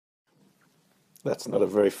That's not a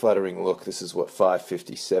very flattering look. This is what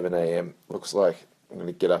 5:57 a.m. looks like. I'm going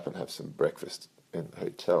to get up and have some breakfast in the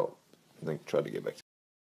hotel and then try to get back to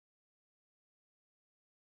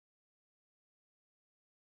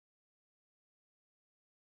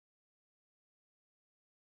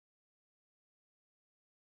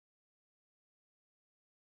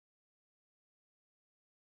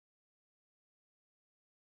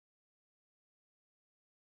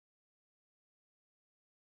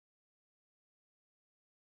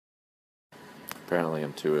Apparently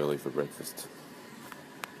I'm too early for breakfast.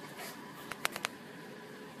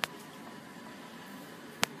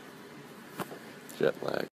 Jet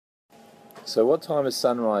lag. So what time is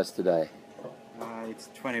sunrise today? It's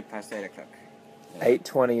 20 past 8 o'clock.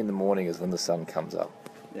 8:20 in the morning is when the sun comes up.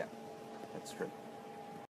 Yeah, that's true.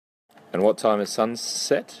 And what time is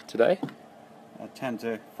sunset today? 10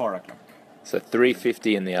 to 4 o'clock. So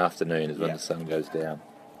 3:50 in the afternoon is when Yeah. the sun goes down.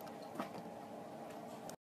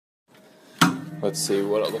 Let's see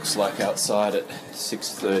what it looks like outside at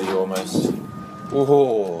 6:30 almost.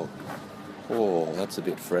 Oh, that's a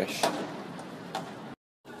bit fresh.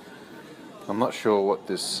 I'm not sure what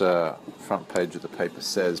this front page of the paper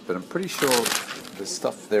says, but I'm pretty sure there's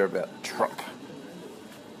stuff there about Trump.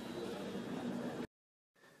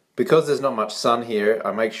 Because there's not much sun here,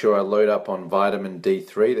 I make sure I load up on vitamin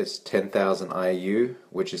D3. That's 10,000 IU,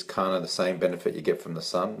 which is kind of the same benefit you get from the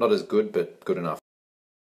sun. Not as good, but good enough.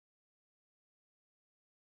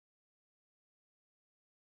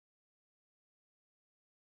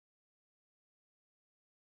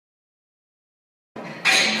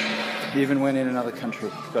 Even when in another country,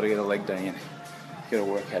 you've got to get a leg day in. Get a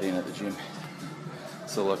workout in at the gym.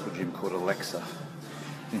 It's a local gym called Alexa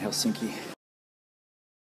in Helsinki.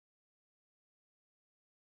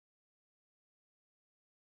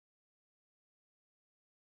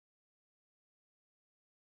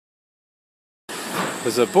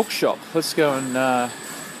 There's a bookshop. Let's go and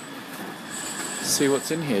see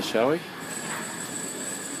what's in here, shall we?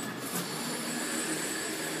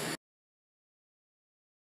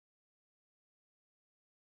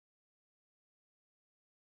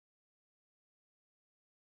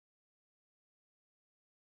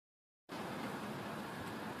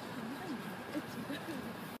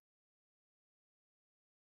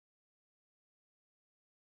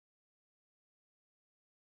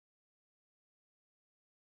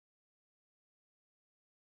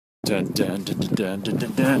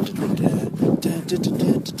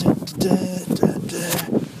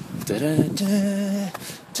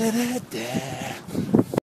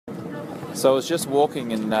 So I was just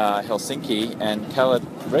walking in Helsinki and Khaled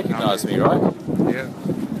recognised me, right? Yeah.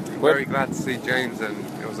 Very glad to see James, and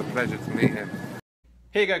it was a pleasure to meet him.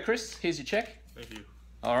 Here you go, Chris. Here's your check. Thank you.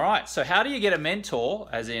 All right. So how do you get a mentor,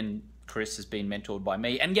 as in Chris has been mentored by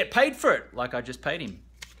me, and get paid for it like I just paid him?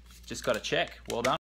 Just got a check. Well done.